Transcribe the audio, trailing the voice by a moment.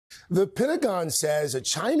The Pentagon says a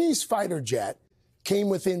Chinese fighter jet came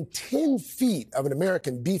within 10 feet of an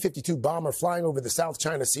American B-52 bomber flying over the South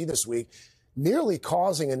China Sea this week, nearly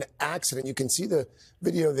causing an accident. You can see the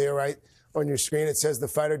video there right on your screen. It says the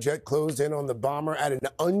fighter jet closed in on the bomber at an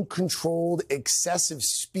uncontrolled, excessive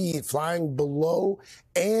speed, flying below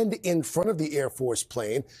and in front of the Air Force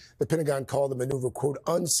plane. The Pentagon called the maneuver, quote,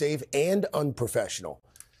 unsafe and unprofessional.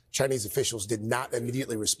 Chinese officials did not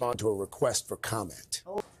immediately respond to a request for comment.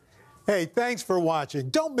 Hey, thanks for watching.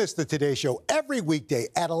 Don't miss the Today Show every weekday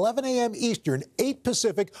at 11 a.m. Eastern, 8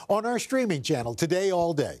 Pacific on our streaming channel, Today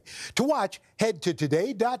All Day. To watch, head to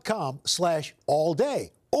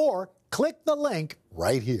today.com/allday or click the link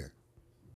right here.